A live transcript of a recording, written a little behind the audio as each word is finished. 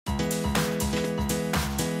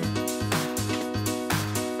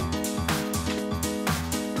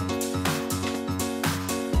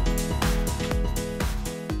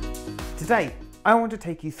Today, I want to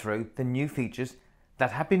take you through the new features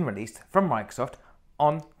that have been released from Microsoft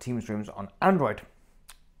on Teams Rooms on Android,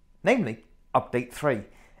 namely Update 3,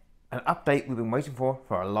 an update we've been waiting for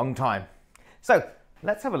a long time. So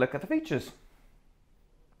let's have a look at the features.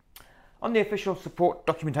 On the official support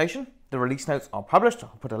documentation, the release notes are published.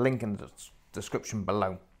 I'll put a link in the description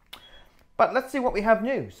below. But let's see what we have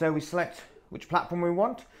new. So we select which platform we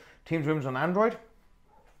want, Teams Rooms on Android.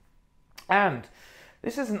 And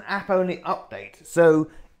this is an app-only update, so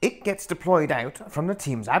it gets deployed out from the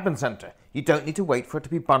Teams Admin Center. You don't need to wait for it to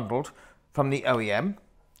be bundled from the OEM,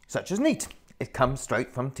 such as Neat. It comes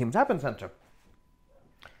straight from Teams Admin Center.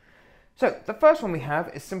 So the first one we have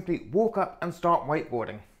is simply walk up and start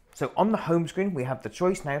whiteboarding. So on the home screen, we have the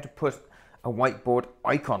choice now to put a whiteboard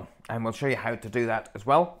icon, and we'll show you how to do that as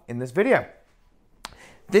well in this video.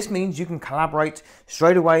 This means you can collaborate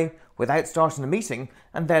straight away without starting a meeting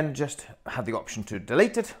and then just have the option to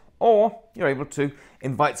delete it, or you're able to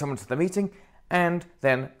invite someone to the meeting and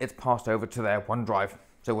then it's passed over to their OneDrive.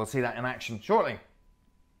 So we'll see that in action shortly.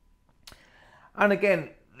 And again,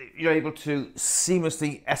 you're able to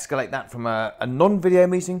seamlessly escalate that from a non-video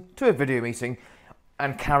meeting to a video meeting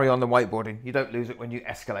and carry on the whiteboarding. You don't lose it when you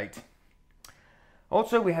escalate.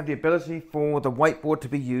 Also, we have the ability for the whiteboard to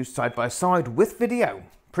be used side by side with video.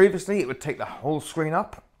 Previously, it would take the whole screen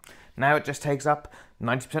up. Now it just takes up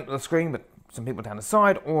 90% of the screen with some people down the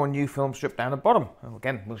side or a new film strip down the bottom.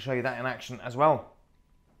 Again, we'll show you that in action as well.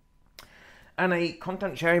 And a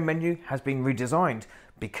content sharing menu has been redesigned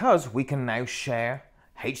because we can now share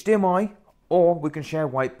HDMI or we can share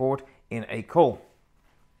whiteboard in a call.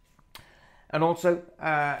 And also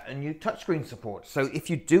a new touchscreen support. So if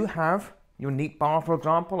you do have your Neat Bar, for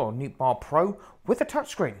example, or Neat Bar Pro with a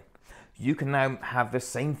touchscreen, you can now have this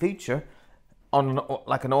same feature on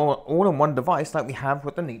like an all-in-one device like we have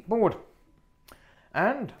with the Neat Board.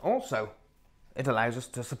 And also, it allows us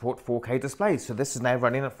to support 4K displays. So this is now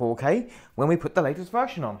running at 4K when we put the latest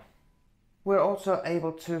version on. We're also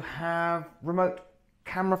able to have remote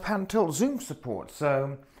camera pan tilt zoom support.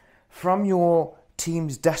 So from your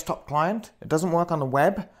Teams desktop client, it doesn't work on the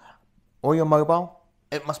web or your mobile.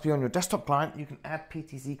 It must be on your desktop client. You can add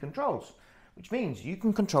PTZ controls, which means you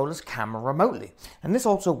can control this camera remotely. And this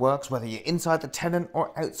also works whether you're inside the tenant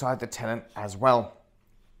or outside the tenant as well.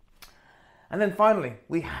 And then finally,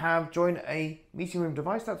 we have joined a meeting room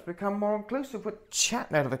device that's become more inclusive with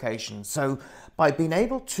chat notifications. So by being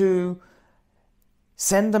able to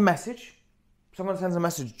send a message, someone sends a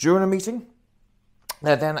message during a meeting,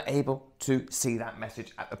 they're then able to see that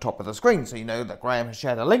message at the top of the screen. So you know that Graham has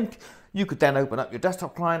shared a link. You could then open up your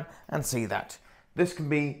desktop client and see that. This can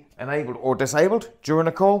be enabled or disabled during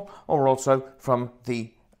a call or also from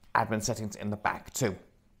the admin settings in the back too.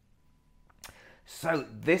 So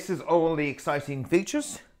this is all the exciting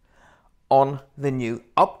features on the new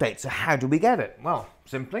update. So how do we get it? Well,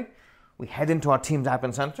 simply, we head into our Teams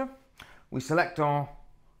Admin Center. We select our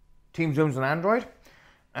Teams Rooms on Android.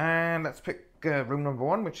 And let's pick room number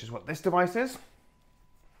 1, which is what this device is.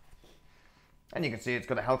 And you can see it's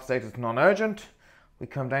got a health status non-urgent. We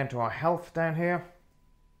come down to our health down here.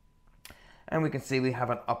 And we can see we have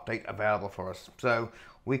an update available for us. So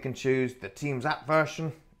we can choose the Teams app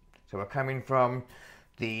version. So we're coming from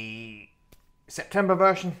the September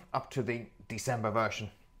version up to the December version.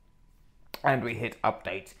 And we hit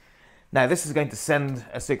update. Now this is going to send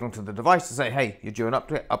a signal to the device to say, hey, you're due an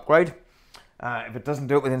upgrade. If it doesn't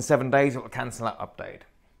do it within 7 days, it will cancel that update.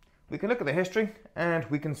 We can look at the history and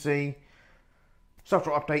we can see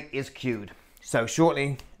software update is queued. So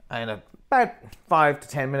shortly, in about 5 to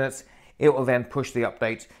 10 minutes, it will then push the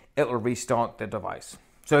update. It will restart the device.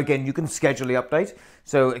 So again, you can schedule the update.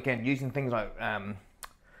 So again, using things like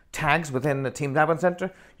tags within the Teams Admin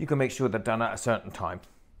Center, you can make sure they're done at a certain time.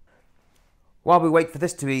 While we wait for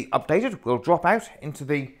this to be updated, we'll drop out into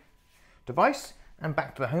the device and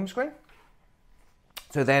back to the home screen.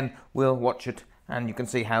 So then we'll watch it and you can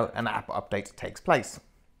see how an app update takes place.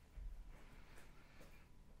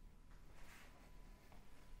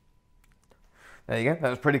 There you go, that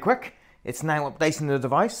was pretty quick. It's now updating the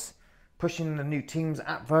device, pushing the new Teams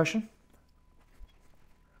app version.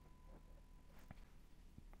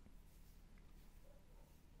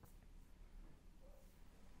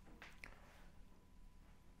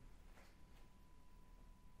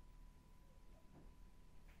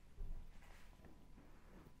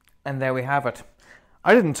 And there we have it.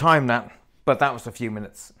 I didn't time that, but that was a few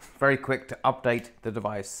minutes. Very quick to update the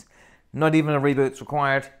device. Not even a reboot's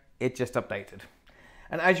required, it just updated.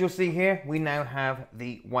 And as you'll see here, we now have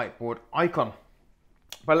the whiteboard icon.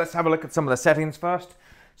 But let's have a look at some of the settings first.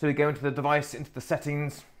 So we go into the device, into the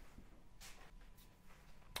settings.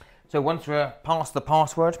 So once we're past the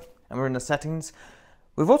password and we're in the settings,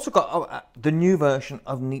 we've also got the new version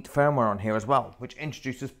of Neat firmware on here as well, which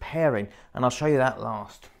introduces pairing, and I'll show you that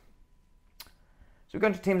last. So we go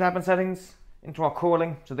into Teams admin settings, into our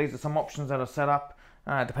calling. So these are some options that are set up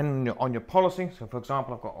depending on your policy. So for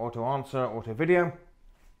example, I've got auto answer, auto video,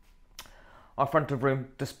 our front of room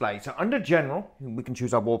display. So under general, we can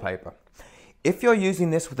choose our wallpaper. If you're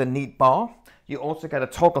using this with a Neat bar, you also get a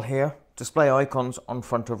toggle here, display icons on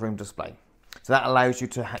front of room display. So that allows you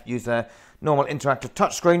to use a normal interactive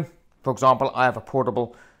touchscreen. For example, I have a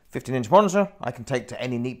portable 15-inch monitor I can take to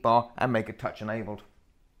any Neat bar and make it touch enabled.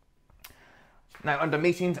 Now under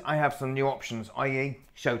meetings, I have some new options, i.e.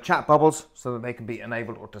 show chat bubbles so that they can be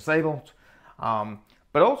enabled or disabled.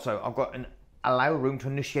 But also I've got an allow room to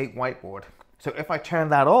initiate whiteboard. So if I turn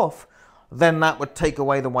that off, then that would take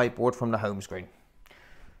away the whiteboard from the home screen.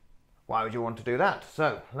 Why would you want to do that?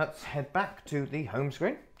 So let's head back to the home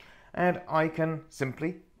screen and I can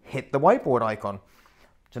simply hit the whiteboard icon.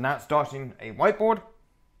 So now it's starting a whiteboard.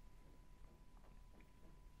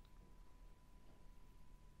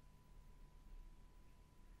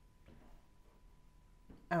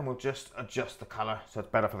 And we'll just adjust the color so it's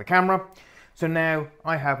better for the camera. So now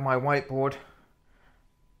I have my whiteboard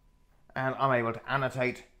and I'm able to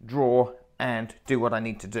annotate, draw, and do what I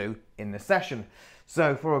need to do in this session.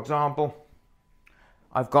 So for example,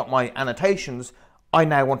 I've got my annotations. I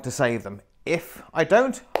now want to save them. If I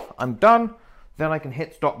don't, I'm done. Then I can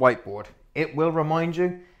hit stop whiteboard. It will remind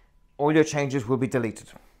you all your changes will be deleted.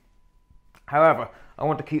 However, I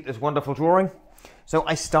want to keep this wonderful drawing, so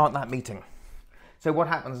I start that meeting. So what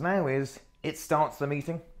happens now is it starts the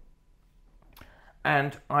meeting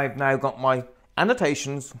and I've now got my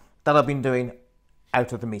annotations that I've been doing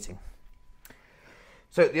out of the meeting.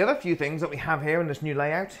 So the other few things that we have here in this new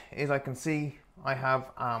layout is I can see I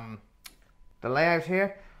have the layout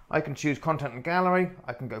here. I can choose content and gallery,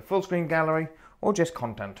 I can go full screen gallery or just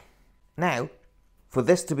content. Now, for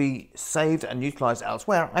this to be saved and utilized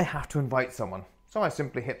elsewhere, I have to invite someone. So I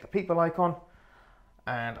simply hit the people icon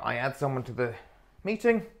and I add someone to the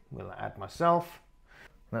meeting. We'll add myself.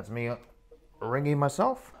 That's me ringing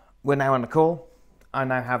myself. We're now on the call. I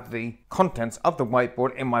now have the contents of the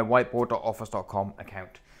whiteboard in my whiteboard.office.com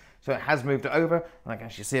account. So it has moved it over, and I can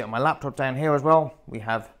actually see it on my laptop down here as well. We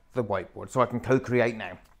have the whiteboard, so I can co-create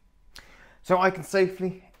now. So I can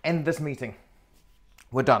safely end this meeting.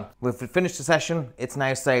 We're done. We've finished the session. It's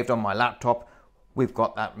now saved on my laptop. We've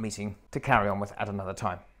got that meeting to carry on with at another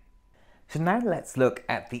time. So now let's look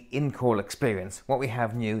at the in-call experience, what we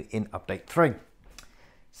have new in update 3.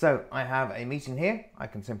 So I have a meeting here. I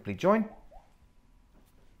can simply join.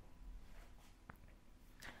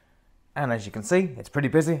 And as you can see, it's pretty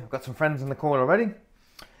busy. I've got some friends in the call already.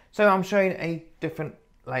 So I'm showing a different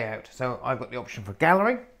layout. So I've got the option for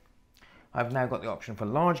gallery. I've now got the option for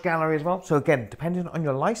large gallery as well. So again, depending on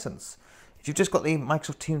your license, if you've just got the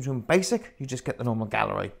Microsoft Teams Room Basic, you just get the normal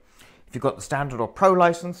gallery. If you've got the standard or pro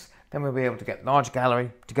license, then we'll be able to get large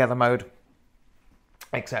gallery, together mode,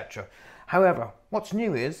 etc. However, what's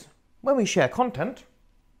new is when we share content,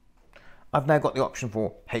 I've now got the option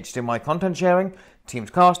for HDMI content sharing,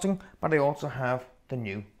 Teams casting, but I also have the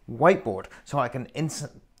new whiteboard. So I can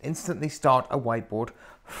instantly start a whiteboard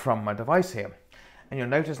from my device here. And you'll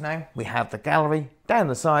notice now we have the gallery down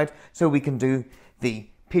the side, so we can do the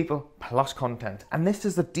people plus content. And this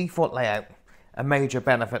is the default layout, a major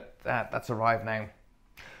benefit that's arrived now.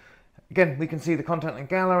 Again, we can see the content in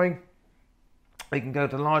gallery. We can go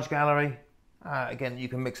to large gallery. Again, you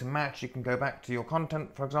can mix and match. You can go back to your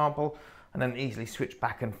content, for example, and then easily switch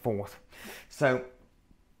back and forth. So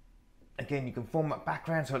again, you can format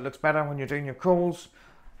background so it looks better when you're doing your calls.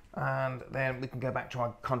 And then we can go back to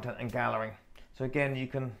our content and gallery. So again, you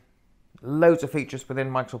can loads of features within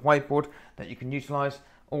Microsoft Whiteboard that you can utilize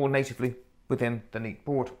all natively within the Neat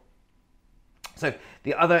board. So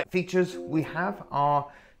the other features we have are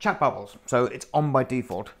chat bubbles. So it's on by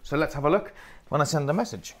default. So let's have a look when I send a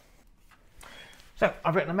message. So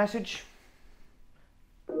I've written a message.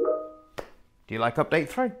 Do you like update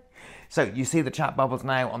 3? So you see the chat bubbles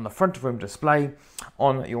now on the front of room display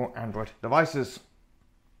on your Android devices.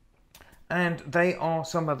 And they are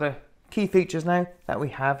some of the key features now that we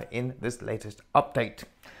have in this latest update.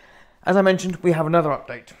 As I mentioned, we have another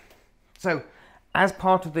update. So as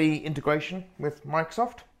part of the integration with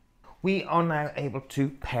Microsoft, we are now able to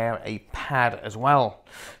pair a pad as well.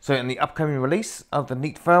 So in the upcoming release of the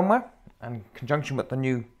Neat firmware, and in conjunction with the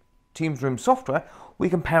new Teams Room software, we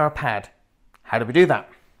can pair a pad. How do we do that?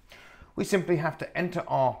 We simply have to enter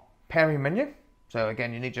our pairing menu. So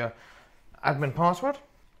again, you need your admin password,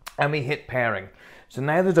 and we hit pairing. So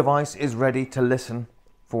now the device is ready to listen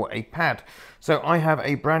for a pad. So I have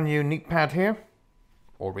a brand new Neat pad here,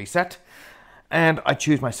 or reset, and I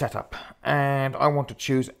choose my setup. And I want to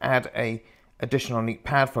choose add a additional Neat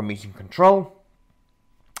pad for meeting control.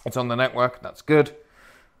 It's on the network, that's good.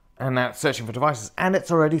 And now it's searching for devices, and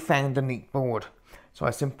it's already found the Neat board. So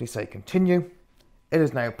I simply say continue. It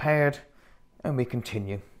is now paired, and we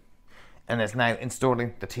continue. And it's now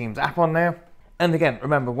installing the Teams app on there. And again,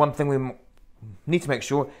 remember, one thing we need to make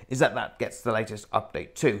sure is that that gets the latest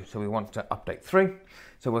update 2. So we want to update 3.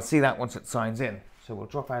 So we'll see that once it signs in. So we'll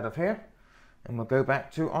drop out of here, and we'll go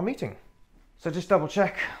back to our meeting. So just double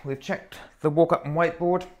check, we've checked the walk up and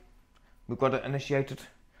whiteboard. We've got it initiated.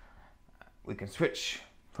 We can switch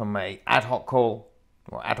from a ad hoc call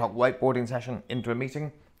or ad hoc whiteboarding session into a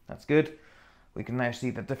meeting. That's good. We can now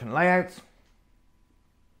see the different layouts.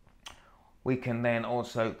 We can then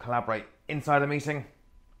also collaborate inside a meeting,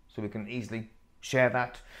 so we can easily share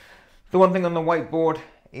that. The one thing on the whiteboard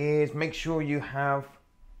is make sure you have,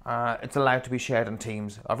 it's allowed to be shared in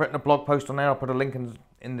Teams. I've written a blog post on there, I'll put a link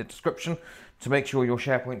in the description to make sure your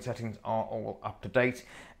SharePoint settings are all up to date,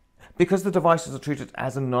 because the devices are treated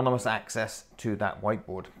as anonymous access to that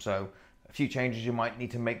whiteboard. So a few changes you might need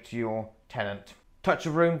to make to your tenant. Touch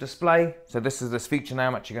of room display. So this is this feature now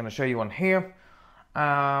I'm actually going to show you on here.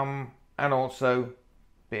 And also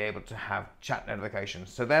be able to have chat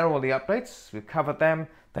notifications. So there are all the updates. We've covered them.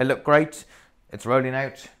 They look great. It's rolling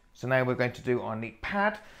out. So now we're going to do our Neat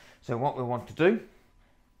pad. So what we want to do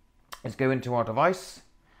is go into our device,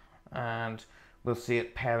 and we'll see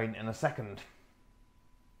it pairing in a second.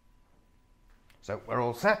 So we're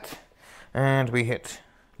all set, and we hit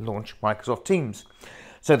launch Microsoft Teams.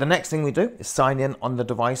 So the next thing we do is sign in on the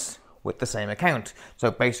device with the same account.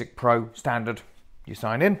 So basic, pro, standard, you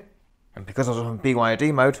sign in. And because I was on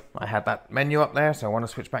BYOD mode, I had that menu up there, so I want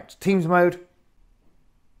to switch back to Teams mode.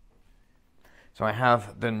 So I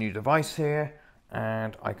have the new device here,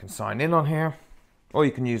 and I can sign in on here. Or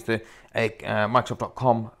you can use the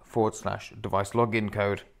microsoft.com/device login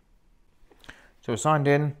code. So we're signed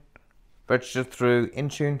in, registered through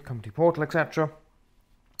Intune, company portal, etc.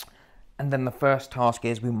 And then the first task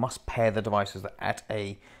is we must pair the devices at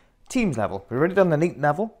a Teams level. We've already done the Neat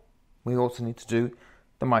level. We also need to do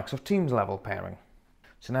the Microsoft Teams level pairing.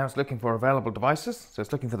 So now it's looking for available devices. So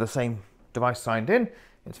it's looking for the same device signed in.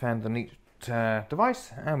 It's found the Neat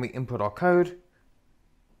device, and we input our code.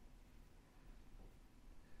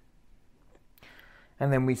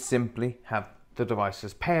 And then we simply have the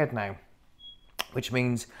devices paired now, which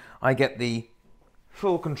means I get the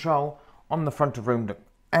full control on the front of room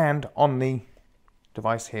and on the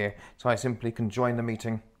device here. So I simply can join the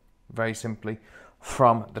meeting very simply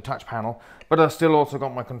from the touch panel, but I've still also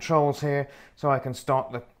got my controls here, so I can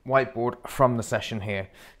start the whiteboard from the session here.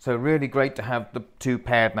 So really great to have the two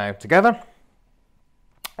paired now together.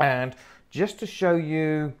 And just to show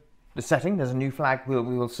you the setting, there's a new flag we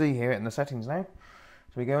will see here in the settings now.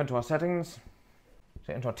 So we go into our settings,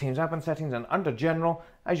 so into our Teams admin settings, and under general,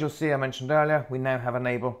 as you'll see I mentioned earlier, we now have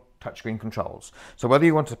enable touchscreen controls. So whether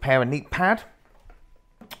you want to pair a Neat pad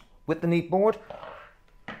with the Neat board,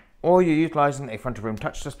 or you're utilizing a front of room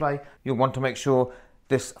touch display, you'll want to make sure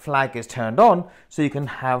this flag is turned on so you can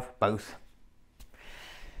have both.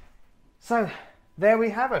 So there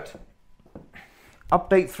we have it.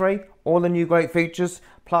 Update 3, all the new great features,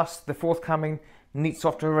 plus the forthcoming Neat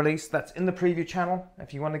software release that's in the preview channel.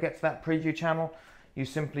 If you want to get to that preview channel, you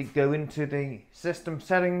simply go into the system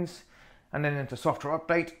settings and then into software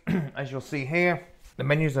update. As you'll see here, the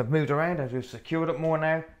menus have moved around as we've secured it more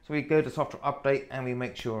now. So we go to software update and we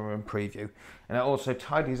make sure we're in preview. And it also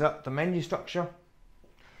tidies up the menu structure.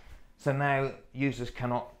 So now users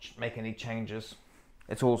cannot make any changes.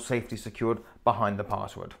 It's all safely secured behind the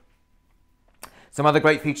password. Some other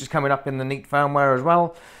great features coming up in the Neat firmware as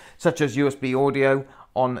well, such as USB audio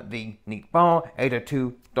on the Neat bar,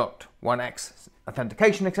 802.1x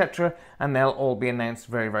authentication, etc. And they'll all be announced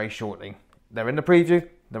very, very shortly. They're in the preview.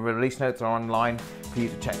 The release notes are online for you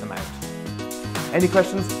to check them out. Any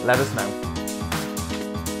questions? Let us know.